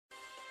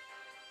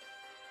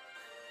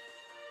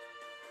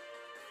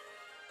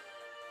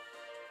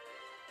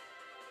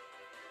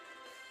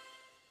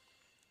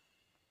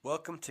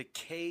Welcome to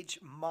Cage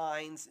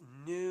Minds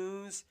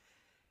News.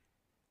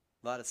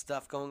 A lot of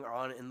stuff going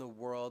on in the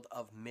world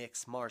of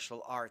mixed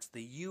martial arts.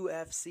 The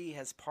UFC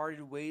has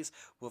parted ways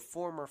with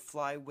former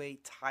flyweight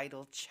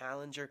title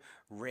challenger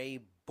Ray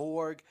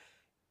Borg.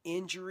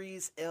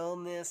 Injuries,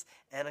 illness,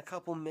 and a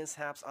couple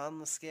mishaps on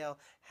the scale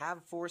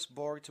have forced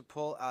Borg to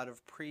pull out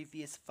of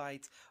previous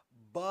fights,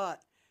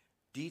 but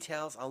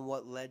details on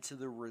what led to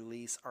the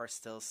release are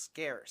still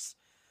scarce.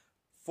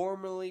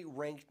 Formerly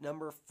ranked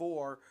number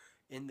 4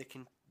 in the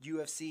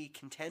UFC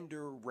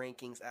contender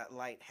rankings at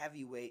light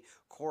heavyweight,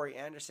 Corey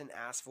Anderson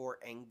asked for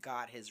and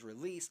got his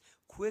release,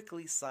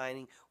 quickly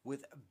signing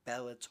with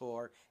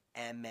Bellator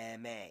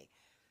MMA.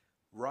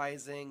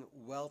 Rising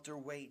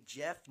welterweight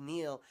Jeff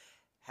Neal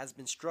has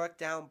been struck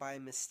down by a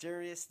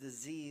mysterious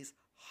disease,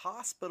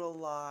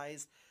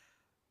 hospitalized,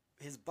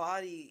 his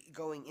body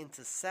going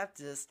into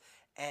sepsis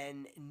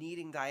and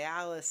needing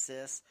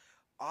dialysis,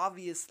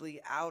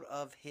 obviously out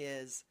of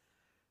his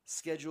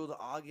scheduled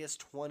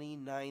August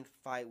 29th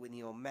fight with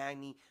Neil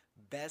Magny.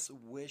 Best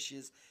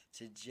wishes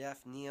to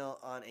Jeff Neal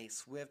on a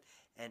swift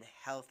and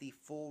healthy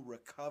full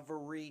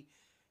recovery.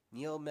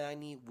 Neil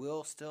Magny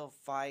will still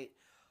fight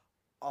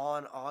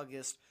on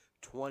August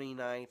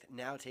 29th,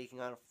 now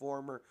taking on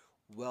former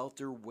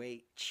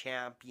welterweight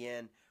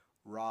champion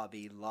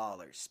Robbie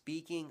Lawler.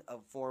 Speaking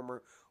of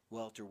former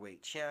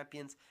welterweight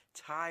champions,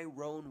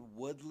 Tyrone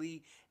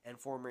Woodley and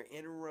former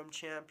interim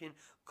champion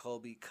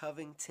Colby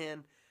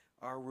Covington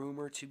are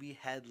rumored to be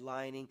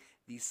headlining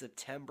the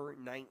September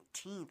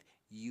 19th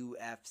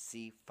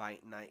UFC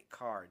Fight Night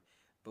card.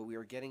 But we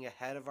are getting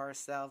ahead of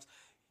ourselves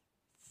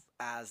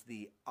as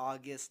the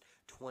August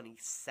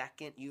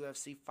 22nd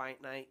UFC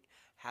Fight Night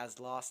has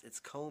lost its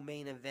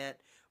co-main event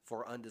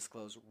for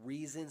undisclosed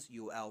reasons.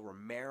 Yoel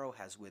Romero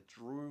has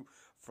withdrew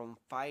from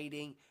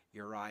fighting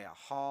Uriah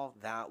Hall.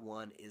 That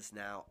one is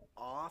now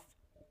off.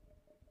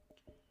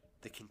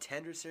 The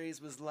Contender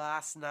Series was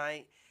last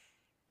night,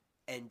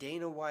 and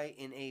Dana White,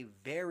 in a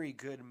very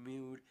good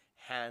mood,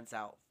 hands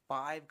out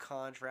 5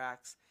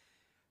 contracts.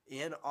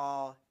 In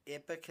all,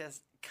 Ipa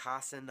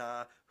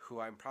Kasana, who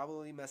I'm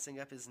probably messing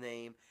up his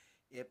name,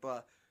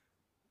 Ipa,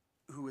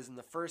 who was in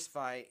the first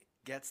fight,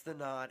 gets the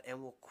nod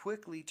and will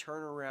quickly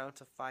turn around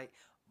to fight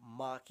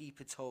Maki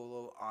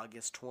Pitolo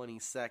August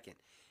 22nd.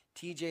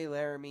 TJ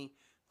Laramie,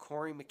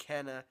 Corey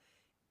McKenna,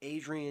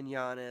 Adrian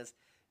Yanez,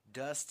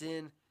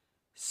 Dustin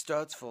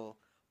Stutzful,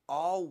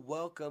 all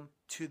welcome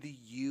to the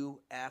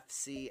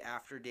UFC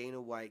after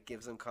Dana White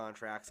gives them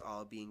contracts,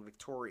 all being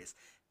victorious.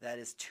 That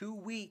is 2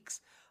 weeks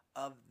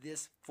of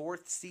this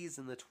 4th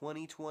season, the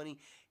 2020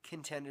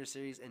 Contender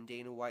Series, and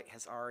Dana White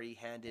has already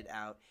handed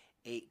out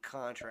 8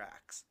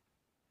 contracts.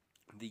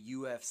 The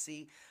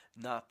UFC,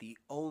 not the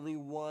only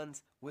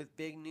ones with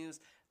big news.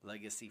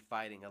 Legacy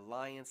Fighting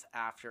Alliance,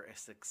 after a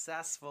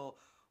successful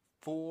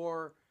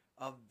 4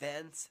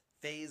 events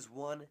Phase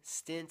 1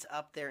 stint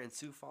up there in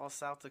Sioux Falls,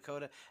 South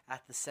Dakota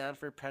at the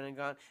Sanford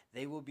Pentagon,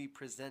 they will be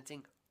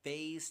presenting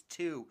Phase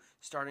 2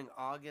 starting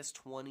August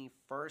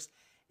 21st.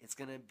 It's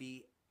going to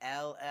be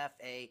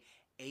LFA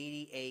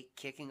 88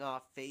 kicking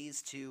off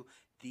Phase 2,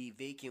 the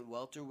vacant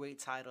welterweight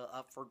title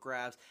up for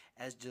grabs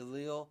as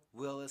Jaleel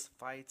Willis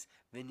fights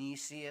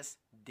Vinicius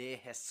de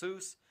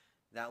Jesus.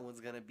 That one's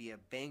going to be a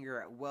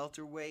banger at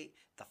welterweight.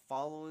 The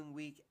following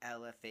week,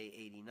 LFA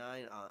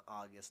 89 on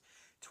August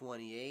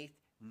 28th.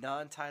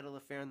 Non-title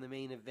affair in the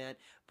main event,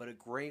 but a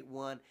great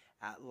one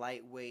at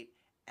lightweight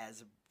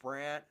as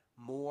Brant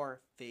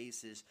Moore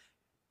faces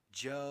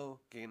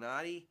Joe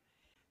Gennady.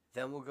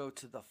 Then we'll go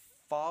to the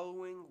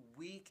following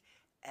week,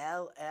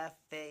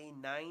 LFA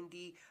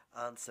 90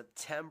 on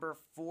September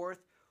 4th,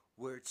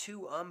 where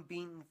 2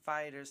 unbeaten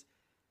fighters,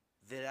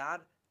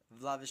 Virad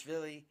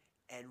Vlavishvili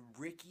and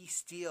Ricky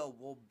Steele,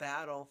 will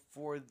battle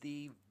for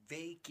the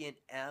vacant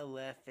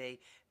LFA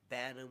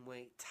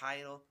bantamweight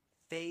title.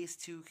 Phase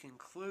 2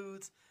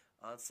 concludes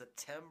on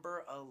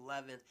September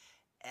 11th,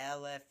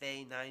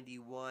 LFA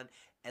 91,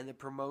 and the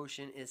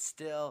promotion is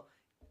still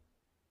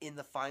in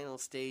the final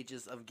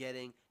stages of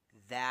getting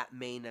that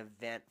main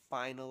event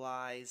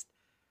finalized.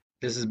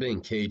 This has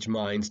been Cage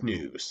Minds News.